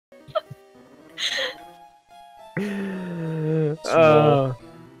Swole.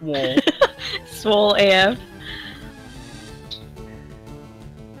 Swole AF.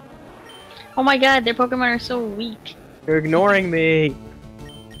 Oh my god, their Pokemon are so weak. You're ignoring me.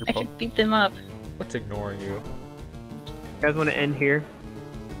 I could beat them up. What's ignoring you? You guys want to end here?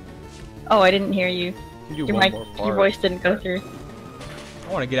 Oh, I didn't hear you. You can do one more part. Your voice didn't go through.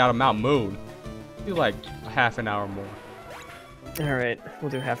 I want to get out of Mount Moon. Do like a half an hour more. Alright,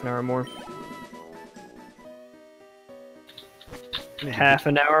 we'll do half an hour more. Half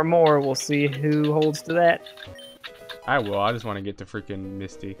an hour more, we'll see who holds to that. I will. I just want to get to freaking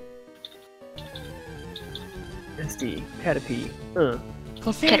Misty. Misty, Caterpie.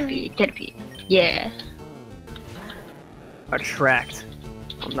 Caterpie. Yeah. Attract.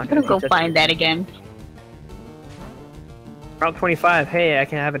 I'm not I'm gonna go find that again. Route 25, hey, I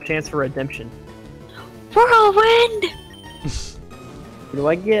can have a chance for redemption. Whirlwind! What do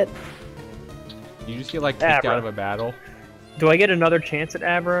I get? You just get like kicked Abra. out of a battle. Do I get another chance at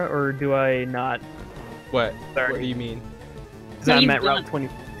Abra, or do I not? What? Sorry. What do you mean? Because No, I'm you at Route don't. 20.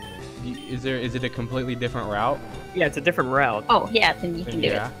 Is it a completely different route? Yeah, it's a different route. Oh, yeah, then you can do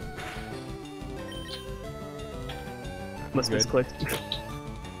Yeah. it. Must Good. misclicked.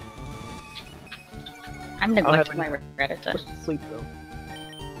 I'm I'll have neglecting my Rattata. Sleep though.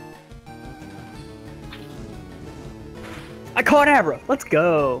 I caught Abra! Let's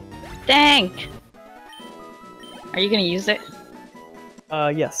go! Dang! Are you gonna use it?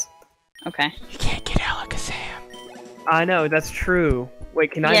 Yes. Okay. You can't get Alakazam. I know, that's true.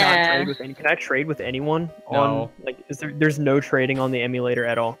 Wait, can I Yeah. not trade with any? Can I trade with anyone No. on? Like, there's no trading on the emulator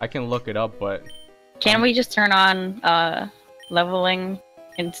at all? I can look it up, but Can we just turn on leveling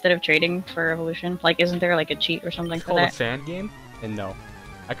instead of trading for evolution? Like, isn't there like a cheat or something it's for called a that? fan game. And no,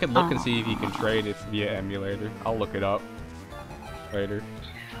 I could look and see if you can trade it via emulator. I'll look it up later.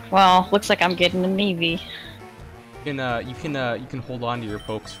 Well, looks like I'm getting a Navy. You can hold on to your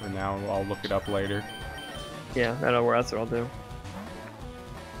pokes for now. I'll look it up later. Yeah, that's what I'll do.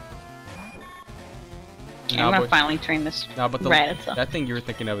 I'm gonna finally train this No, but Rattata. that thing you were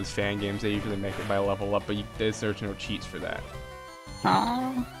thinking of is fan games. They usually make it by level up, but there's no cheats for that.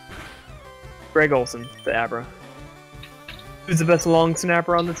 Oh. Greg Olson, the Abra. Who's the best long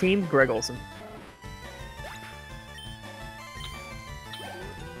snapper on the team? Greg Olson.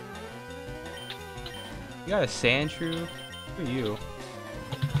 You got a Sandshrew? Who are you?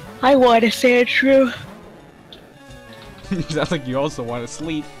 I want a Sandshrew. You sound like you also want to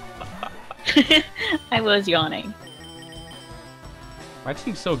sleep. I was yawning. My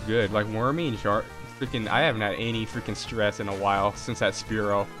team's so good. Like Wormy and Shark. Freaking, I haven't had any freaking stress in a while since that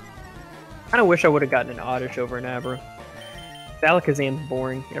Spearow. Kinda wish I would have gotten an Oddish over an Abra. The Alakazam's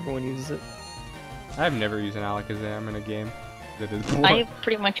boring. Everyone uses it. I've never used an Alakazam in a game. That is boring. I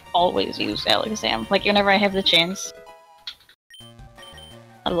pretty much always use Alakazam. Like, whenever I have the chance.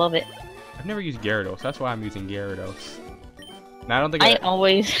 I love it. I've never used Gyarados. That's why I'm using Gyarados. And I don't think I I've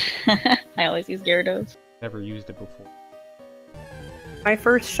always use Gyarados. never used it before. My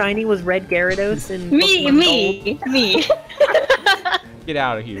first shiny was Red Gyarados and Me! Get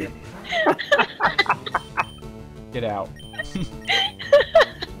out of here. Get out.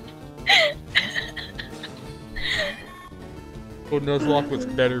 Go Nuzlocke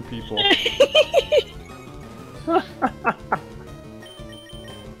with better people.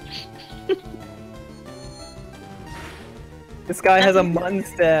 This guy has a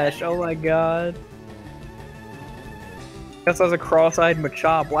mustache. Oh my god. Guess I was a cross-eyed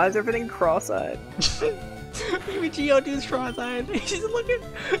Machop. Why is everything cross-eyed? Geodude's cross-eyed. He's looking.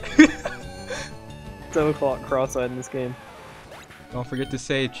 So cross-eyed in this game. Don't forget to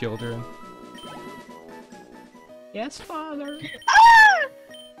save, children. Yes, father.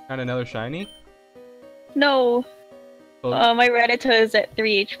 Got another shiny? No. Oh, My Rattata is at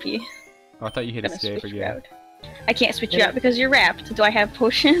 3 HP. I thought you hit Gonna escape switch you again. out. I can't switch you out because you're wrapped. Do I have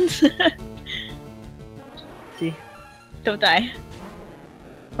potions? See? Don't die.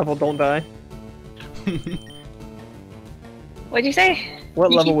 Level don't die. What'd you say?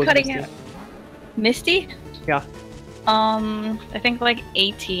 What You level keep was cutting Misty? out. Misty? Yeah. I think like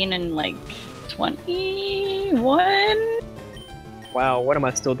 18 and like 21? Wow, what am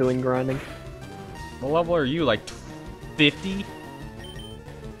I still doing grinding? What level are you? Like 50?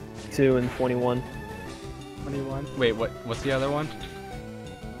 2 and 21. 21? Wait, what's the other one?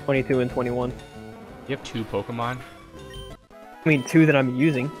 22 and 21. You have 2 Pokemon? I mean, 2 that I'm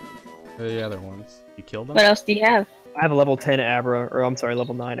using. What are the other ones? You killed them? What else do you have? I have a level 10 Abra, or I'm sorry,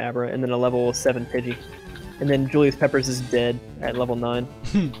 level 9 Abra, and then a level 7 Pidgey. And then Julius Peppers is dead at level 9.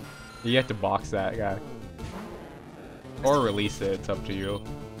 You have to box that guy. Or release it, it's up to you.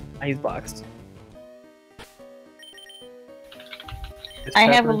 He's boxed. I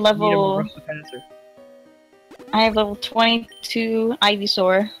have a Pepper, level- Rush the Passer. I have level 22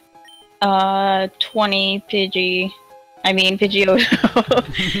 Ivysaur, 20 Pidgey,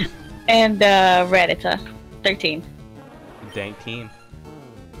 Pidgeotto, and Rattata, 13. Dank team.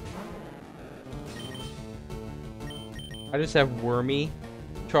 I just have Wormy,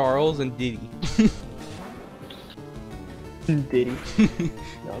 Charles, and Diddy. Diddy.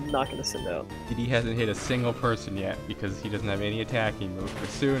 No, I'm not gonna send out. Diddy hasn't hit a single person yet because he doesn't have any attacking moves, but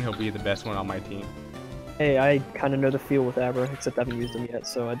soon he'll be the best one on my team. Hey, I kind of know the feel with Abra, except I haven't used them yet,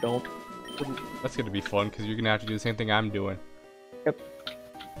 so I don't. That's gonna be fun because you're gonna have to do the same thing I'm doing. Yep.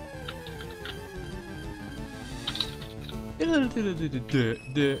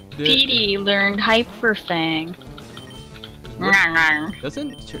 Petey learned Hyper Fang.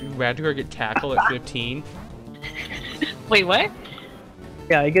 Doesn't Magikarp get tackle at 15? Wait, what?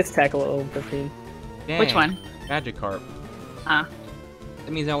 Yeah, he gets tackle at level 15. Dang, Which one? Magikarp. Ah.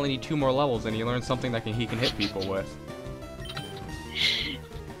 That means I only need 2 more levels and he learns something that he can hit people with.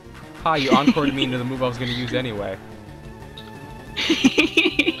 Ha, you encored me into the move I was gonna use anyway.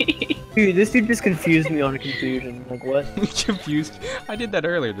 Dude, this dude just confused me on a confusion. Like, what? Confused. I did that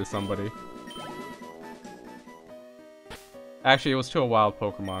earlier to somebody. Actually, it was to a wild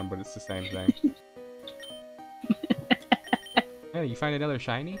Pokemon, but it's the same thing. Hey, you find another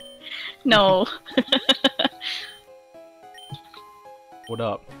shiny? No. What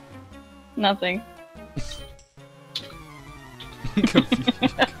up? Nothing. Confused.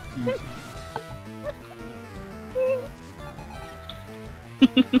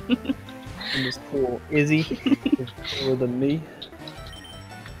 And this cool Izzy is cooler than me.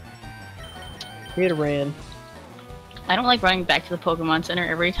 Hit a ran. I don't like running back to the Pokemon Center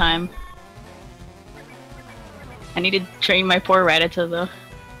every time. I need to train my poor Rattata though.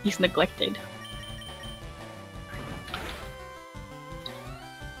 He's neglected.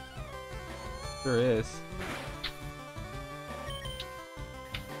 Sure is.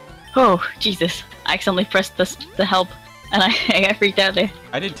 Oh, Jesus. I accidentally pressed the help and I got freaked out there.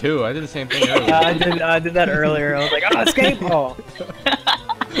 I did too. I did the same thing earlier. Yeah, I did that earlier. I was like, oh, escape! Oh.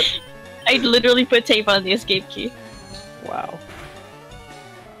 I literally put tape on the escape key. Wow.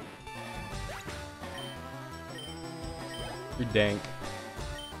 You're dank.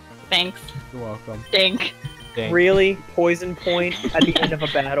 Thanks. You're welcome. Dink. Dank. Really? Poison point at the end of a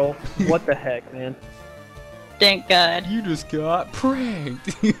battle? What the heck, man? Thank God. You just got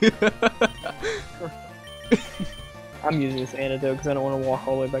pranked. I'm using this antidote because I don't want to walk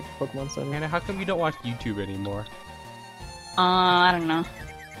all the way back to Pokemon Center. Anna, how come you don't watch YouTube anymore? I don't know.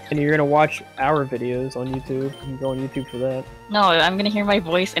 And you're gonna watch our videos on YouTube. You can go on YouTube for that. No, I'm gonna hear my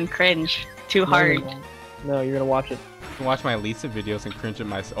voice and cringe too hard. No, you're gonna watch it. You can watch my Lisa videos and cringe at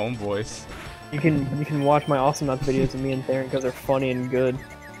my own voice. You can watch my Awesome Nuts videos of me and Theron because they're funny and good.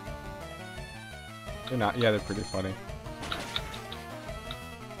 They're not. Yeah, they're pretty funny.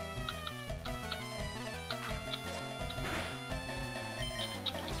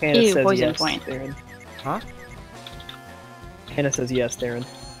 Hannah Ew, says poison yes, point. Theron. Huh? Hannah says yes, Theron.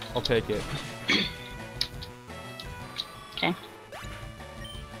 I'll take it. Okay.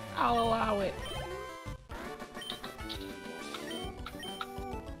 I'll allow it.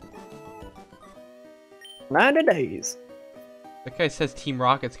 "90 days." That guy says Team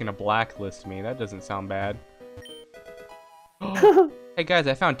Rocket's gonna blacklist me. That doesn't sound bad. Hey guys,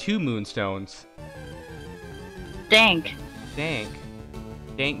 I found 2 moonstones. Dank. Dank.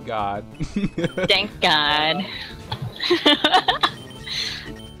 Thank God. Thank God.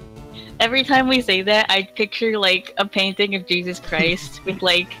 Every time we say that, I picture like a painting of Jesus Christ with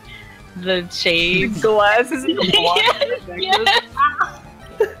like the shades. Glasses and the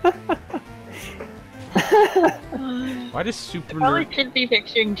Why does Super Probably Nerd... should be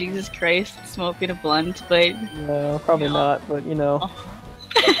picturing Jesus Christ smoking a blunt, but No, probably not, but you know.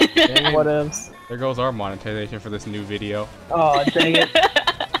 Dang, What else? there goes our monetization for this new video. Oh, dang it.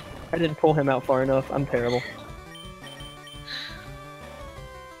 I didn't pull him out far enough. I'm terrible.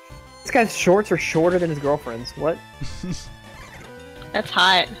 This guy's shorts are shorter than his girlfriend's. What? that's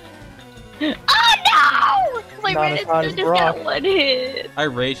hot. Oh no! My Not as hot Reddit as just Brock. got one hit. I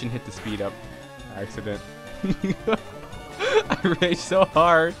raged and hit the speed up. Accident. I raged so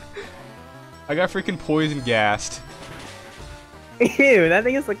hard. I got freaking poison gassed. Ew, that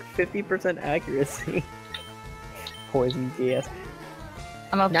thing is like 50% accuracy. Poison gas.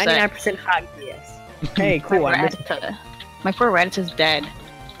 I'm upset. 99% hot gas. Hey, cool. I missed. My poor Rattata's dead.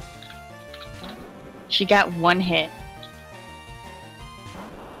 She got one hit.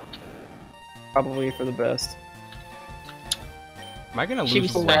 Probably for the best. Am I gonna She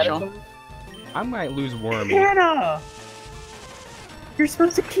lose was Wormy? special. I might lose Wormy. Hannah! You're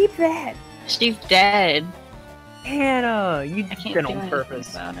supposed to keep that! She's dead. Hannah! You I did can't that do on anything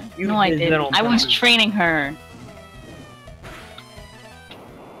purpose. about it. You No, I did that didn't. on I was purpose. training her.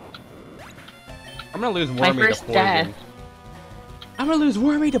 I'm gonna lose My Wormy to first poison. death. I'm gonna lose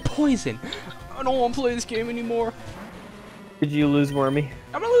Wormy to poison. I don't want to play this game anymore. Did you lose Wormy?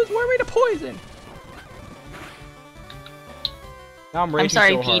 I'm gonna lose Wormy to poison. Now I'm raging I'm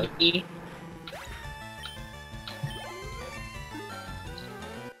sorry, so hard. PD.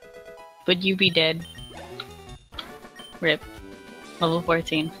 Would you be dead? Rip. Level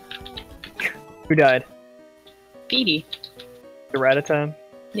 14. Who died? PD. The Rattata?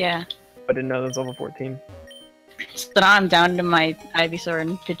 Yeah. I didn't know that was level 14. So now I'm down to my Ivysaur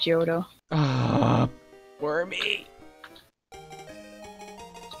and Pidgeotto. Wormy.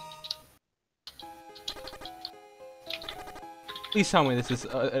 Please tell me this is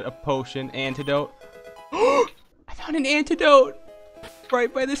a potion antidote. I found an antidote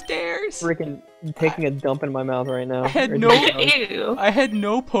right by the stairs. Freaking taking a dump in my mouth right now. I had Or no- did you- Ew. I had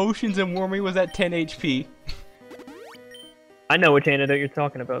no potions and Wormy was at 10 HP. I know which antidote you're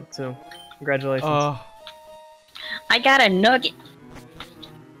talking about, so congratulations. I got a nugget.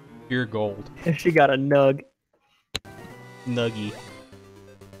 Pure gold. She got a nug. Nuggy.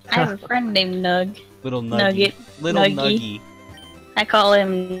 I have a friend named Nug. Little nuggy. Nugget. Little Nuggy. nuggy. I call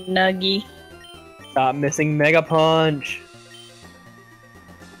him Nuggy. Stop missing Mega Punch.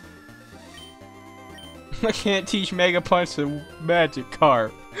 I can't teach Mega Punch to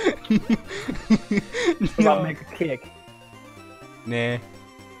Magikarp. About make a kick. Nah.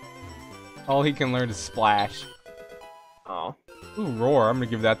 All he can learn is Splash. Oh. Ooh, Roar. I'm gonna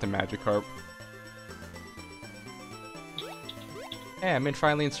give that to Magikarp. Hey, I'm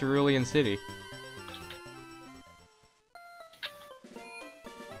finally in Cerulean City.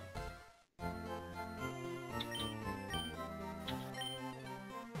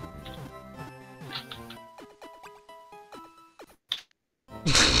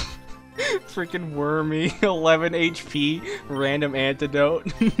 Freaking Wormy, 11 HP, random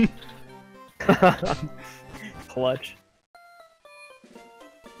antidote. Clutch.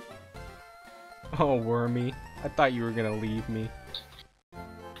 Oh, Wormy. I thought you were gonna leave me.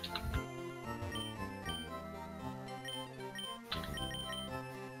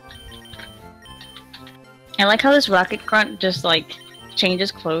 I like how this Rocket Grunt just like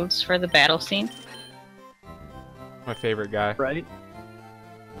changes clothes for the battle scene. My favorite guy. Right?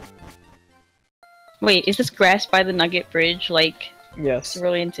 Wait, is this grass by the Nugget Bridge like Yes.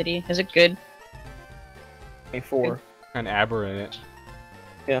 Cerulean City? Is it good? A4. An Aber in it.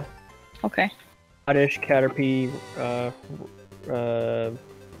 Yeah. Okay. Oddish, Caterpie,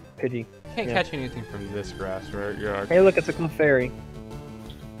 Pidgey. Can't Yeah. catch anything from this grass, right? Yeah. Hey, look, it's a Clefairy.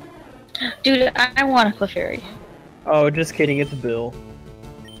 Dude, I want a Clefairy. Oh, just kidding, it's Bill.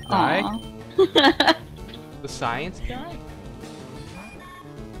 Hi. Aw. The science guy?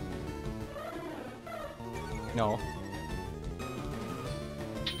 No.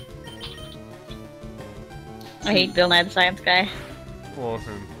 I hate Bill Nye the Science Guy.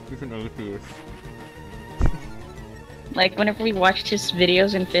 Awesome. He's an atheist. Like, whenever we watched his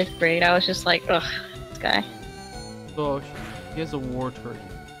videos in 5th grade, I was just like, ugh, this guy. So, he has a war turtle.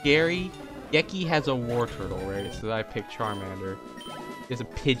 Yeki has a war turtle, right? So I picked Charmander. He has a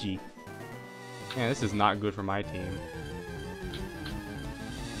Pidgey. Man, this is not good for my team.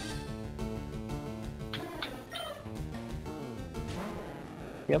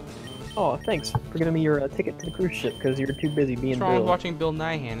 Yep. Oh, thanks for giving me your ticket to the cruise ship because you're too busy being What's wrong with Bill. watching Bill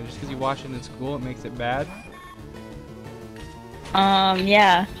Nighan? And just because you watch it in school, it makes it bad?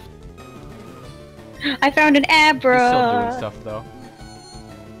 Yeah. I found an Abra! He's still doing stuff, though.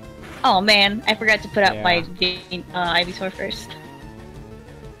 Oh man, I forgot to put out Yeah. my Ivysaur first.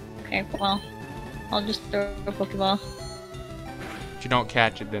 Okay, well, I'll just throw a Pokeball. If you don't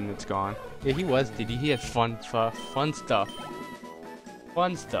catch it, then it's gone. Yeah, he was, did he? He had fun stuff. Fun stuff.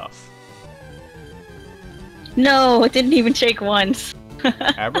 Fun stuff. No, it didn't even shake once.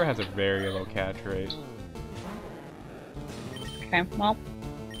 Abra has a very low catch rate. Okay, well,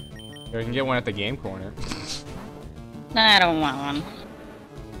 Yeah, we can get one at the game corner. I don't want one.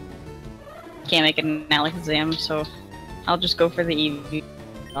 Can't make an Alakazam, so I'll just go for the Eevee.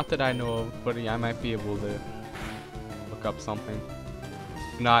 Not that I know of, but yeah, I might be able to look up something.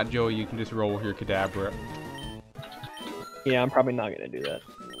 If not, Joey, you can just roll with your Kadabra. Yeah, I'm probably not gonna do that.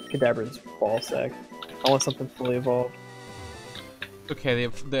 Kadabra's ball sack. I want something fully evolved. Okay,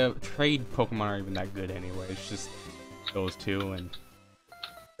 the trade Pokemon aren't even that good anyway. It's just those two and.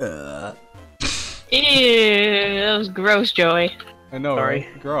 Ew, that was gross, Joey. I know, Sorry.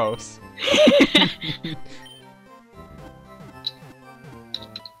 right? Gross.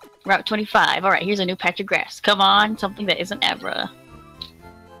 Route 25. Alright, here's a new patch of grass. Come on, something that isn't Abra.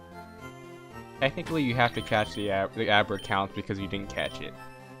 Technically, you have to catch the Abra count because you didn't catch it.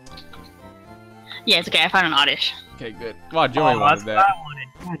 Yeah, it's okay, I found an Oddish. Okay, good. Wow, Joey wanted that. What I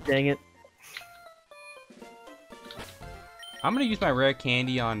wanted. God dang it. I'm gonna use my rare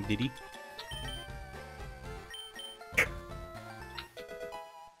candy on Diddy.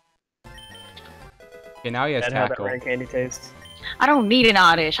 Okay, now he has That how that tackle. rare candy tastes. I don't need an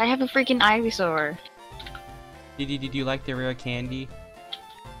Oddish. I have a freaking Ivysaur. Diddy, did you like the rare candy?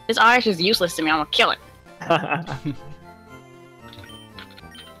 This Oddish is useless to me. I'm gonna kill it.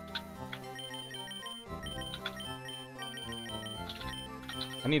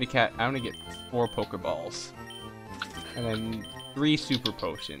 I need a cat. I'm gonna get 4 Pokeballs. And then 3 Super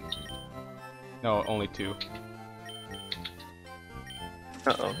Potions. No, only 2.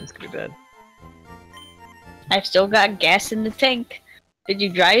 Uh-oh, this could be bad. I've still got gas in the tank. Did you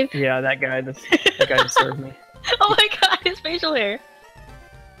drive? Yeah, that guy just served me. Oh my god, his facial hair.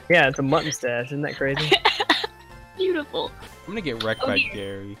 Yeah, it's a mutton stash, isn't that crazy? Beautiful. I'm gonna get wrecked Oh, by dear.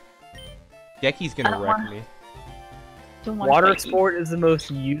 Gary. Geki's gonna wreck me. Don't wanna Water fight you. sport is the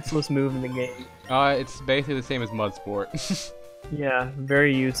most useless move in the game. It's basically the same as Mud Sport. Yeah,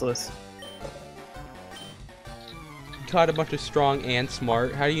 very useless. You taught a bunch of strong and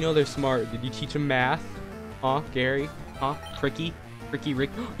smart. How do you know they're smart? Did you teach them math? Huh, Gary? Huh? Pricky? Pricky Rick?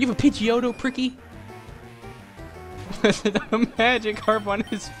 You have a Pidgeotto, Pricky? A Magikarp on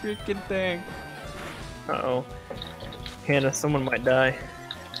his freaking thing. Uh-oh. Hannah, someone might die.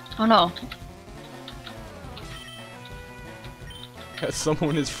 Oh no.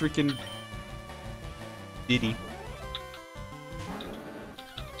 Someone is freaking Diddy.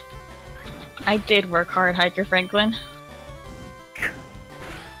 I did work hard, Hiker Franklin. I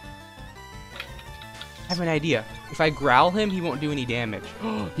have an idea. If I growl him, he won't do any damage.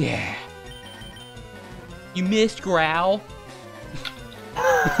 Oh, yeah. You missed, Growl.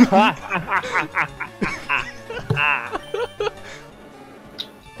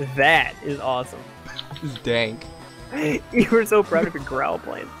 That is awesome. This is dank. You were so proud of your growl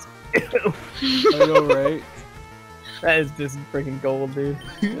plants. I know, right? That is just freaking gold, dude.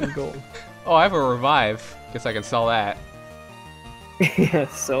 That's gold. Oh, I have a revive. Guess I can sell that. Yeah,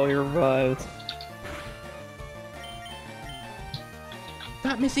 sell your revives.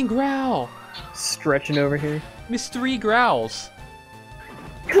 Stop missing Growl. Stretching over here. Missed 3 growls.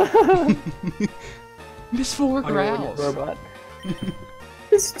 Missed 4 growls. Robot.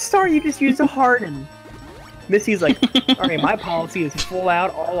 This star you just used to harden. Missy's like, alright, my policy is full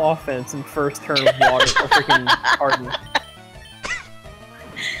out all offense in first turn of water or freaking harden.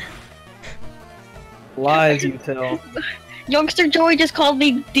 Lies you tell. Youngster Joey just called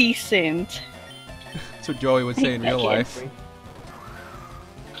me decent. That's what Joey would say in real life.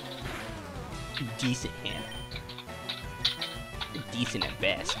 Can't Decent, Hannah. You're decent at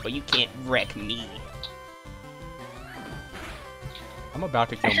best, but you can't wreck me. I'm about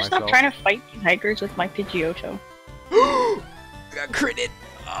to I kill should myself. stop trying to fight these hikers with my Pidgeotto. Got critted!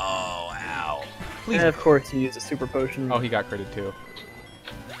 Oh, ow. Please. And of course you use a super potion. Oh, he got critted too.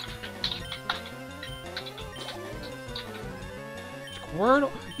 Squirtle?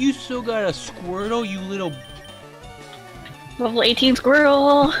 You still got a Squirtle, you little... Level 18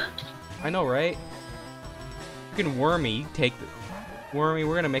 Squirrel! I know, right? Freaking Wormy, you take the... Wormy,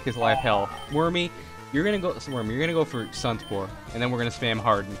 we're gonna make his life hell. Wormy, you're gonna go... Wormy, you're gonna go for Sunspore, and then we're gonna spam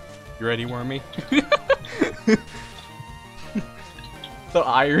Harden. You ready, Wormy? The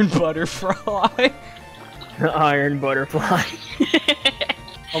Iron Butterfly. The Iron Butterfly.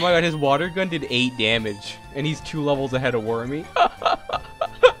 Oh my god, his water gun did 8 damage, and he's 2 levels ahead of Wormy.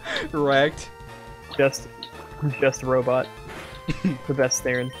 Wrecked. Just a robot. The best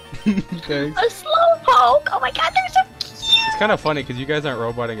Theron. Thanks. A Slowpoke! Oh my god, they're so cute! It's kind of funny because you guys aren't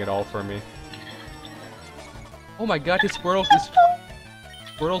roboting at all for me. Oh my god, his Squirtle's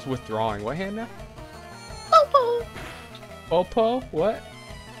withdrawing. What, Hannah? Slowpoke! Oppo? What?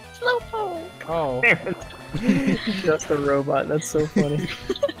 Slowpoke! Oh. Just a robot. That's so funny.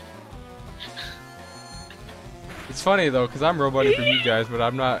 It's funny though, because I'm roboting for you guys, but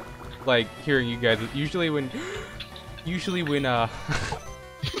I'm not, like, hearing you guys. Usually when,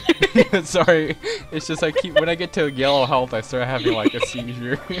 sorry, it's just when I get to yellow health, I start having, like, a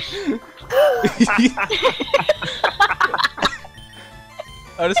seizure.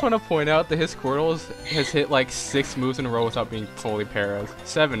 I just want to point out that his Squirtle has hit, like, 6 moves in a row without being fully paras.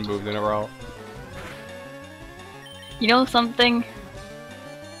 7 moves in a row. You know something?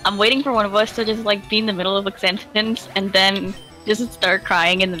 I'm waiting for one of us to just like be in the middle of a sentence and then just start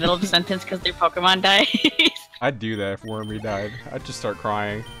crying in the middle of the sentence because their Pokemon dies. I'd do that if Wormy died. I'd just start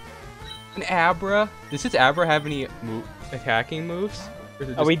crying. An Abra? Does this Abra have any attacking moves? Or is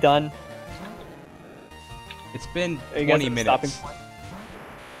it Are we just... done? It's been Are you guys 20 at the stopping minutes. point?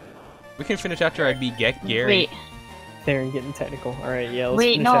 We can finish after I beat Gary. Wait, Darren getting technical. Alright, yeah, let's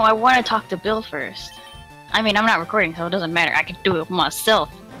wait, finish no, up. I want to talk to Bill first. I mean, I'm not recording, so it doesn't matter. I can do it myself.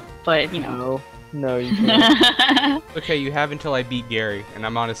 But, you know. No, you can't. Okay, you have until I beat Gary, and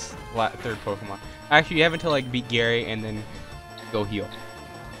I'm on his third Pokemon. Actually, you have until I beat Gary, and then go heal.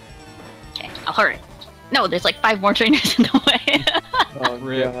 Okay, I'll hurry. No, there's like 5 more trainers in the way. Oh,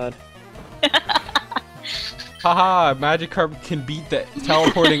 Rip. God. Haha, Magikarp can beat the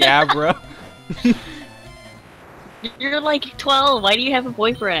teleporting Abra. You're like 12. Why do you have a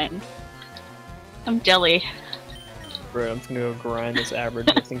boyfriend? I'm jelly. Bro, I'm just gonna go grind this average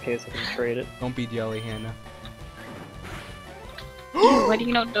just in case I can trade it. Don't be jelly, Hannah. Why do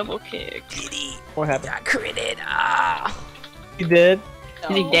you know double kick? What happened? I critted. Ah. You did?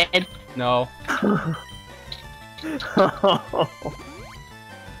 Is he dead? No.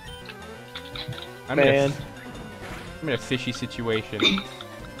 I'm Man. I'm in a fishy situation.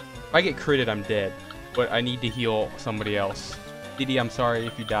 If I get critted, I'm dead. But I need to heal somebody else. Diddy, I'm sorry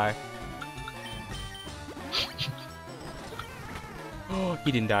if you die. Oh,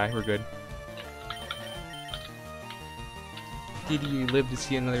 he didn't die. We're good. Diddy, you live to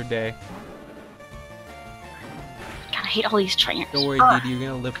see another day. God, I hate all these trainers. Don't worry, Ugh. Diddy, you're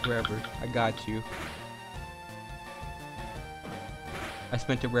gonna live forever. I got you. I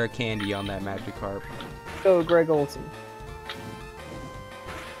spent a rare candy on that Magikarp. Go, Greg Olson.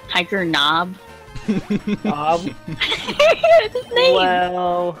 Hiker Knob. Bob. That's his name.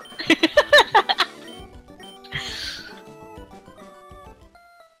 Well.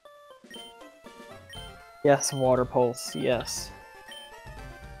 Yes, water pulse. Yes.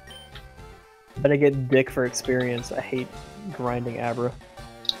 But I get dick for experience. I hate grinding Abra.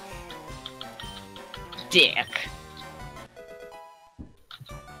 Dick.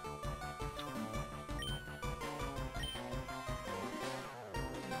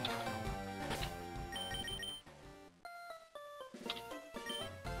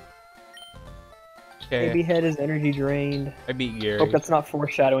 Okay, Baby head is energy drained. I beat Gary. Hope that's not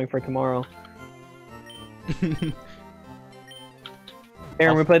foreshadowing for tomorrow.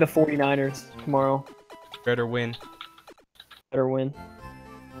 Aaron, we play the 49ers tomorrow. Better win. Better win.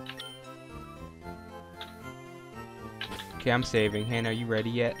 Okay, I'm saving. Hannah, are you ready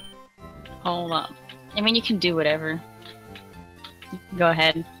yet? Hold up. I mean, you can do whatever. Go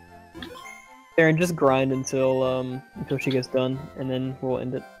ahead. Aaron, just grind until she gets done, and then we'll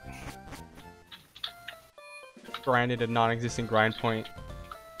end it. Grinded a non-existent grind point.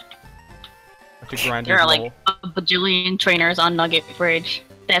 Have to grind There his are level. like a bajillion trainers on Nugget Bridge.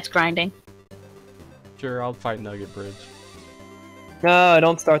 That's grinding. Sure, I'll fight Nugget Bridge. No,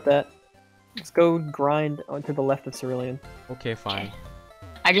 don't start that. Let's go grind onto the left of Cerulean. Okay, fine.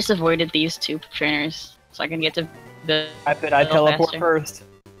 I just avoided these 2 trainers so I can get to the. I bet I Go teleport faster. first.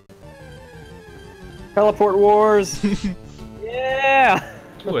 Teleport wars! Yeah!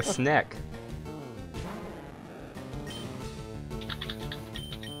 Ooh, a snack.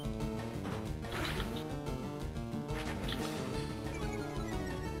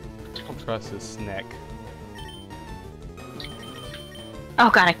 Don't trust this snack. Oh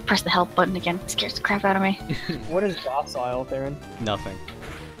god, I pressed the help button again. It scares the crap out of me. What is docile, Theron? Nothing.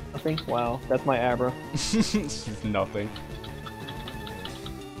 Nothing? Wow, that's my Abra. Nothing.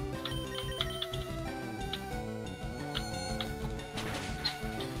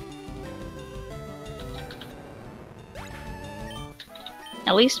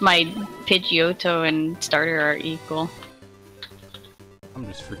 At least my Pidgeotto and starter are equal. I'm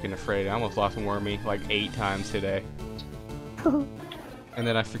just freaking afraid. I almost lost Wormy like 8 times today. And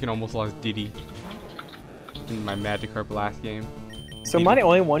then I freaking almost lost Diddy in my Magikarp last game. So am I the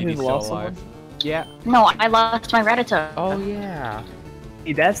only one Diddy's who's still lost someone? Yeah. No, I lost my Rattata. Oh yeah.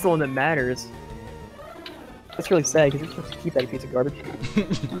 See, that's the one that matters. That's really sad, because you're supposed to keep that piece of garbage.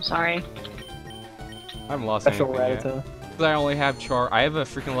 I'm sorry. I haven't lost Special anything yet. Rattata. 'Cause I only have I have a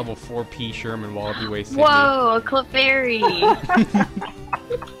freaking level 4P Sherman Wallaby Waste. Whoa, a Clefairy!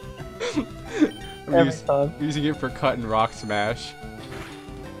 Every time. Using it for cut and rock smash.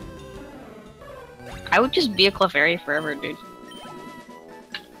 I would just be a Clefairy forever, dude.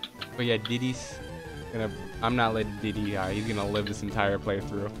 But yeah, Diddy's gonna. I'm not letting Diddy die. He's gonna live this entire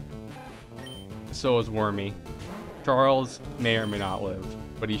playthrough. So is Wormy. Charles may or may not live,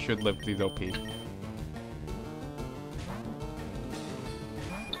 but he should live 'cause he's OP.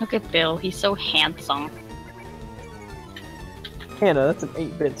 Look at Bill, he's so handsome. Hannah, that's an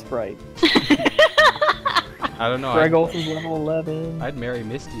 8-bit sprite. I don't know. Greg Olson's level 11. I'd marry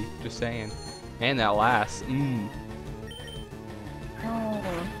Misty. Just saying. And that lass.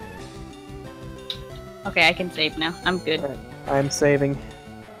 Oh. Okay, I can save now. I'm good. Alright, I'm saving.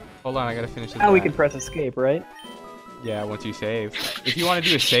 Hold on, I gotta finish this. Now we back. can press escape, right? Yeah, once you save. If you want to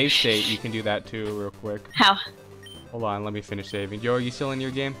do a save state, you can do that too, real quick. How? Hold on, let me finish saving. Joe, are you still in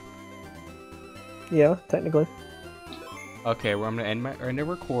your game? Yeah, technically. Okay, well, I'm gonna end the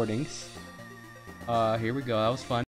recordings. Here we go. That was fun.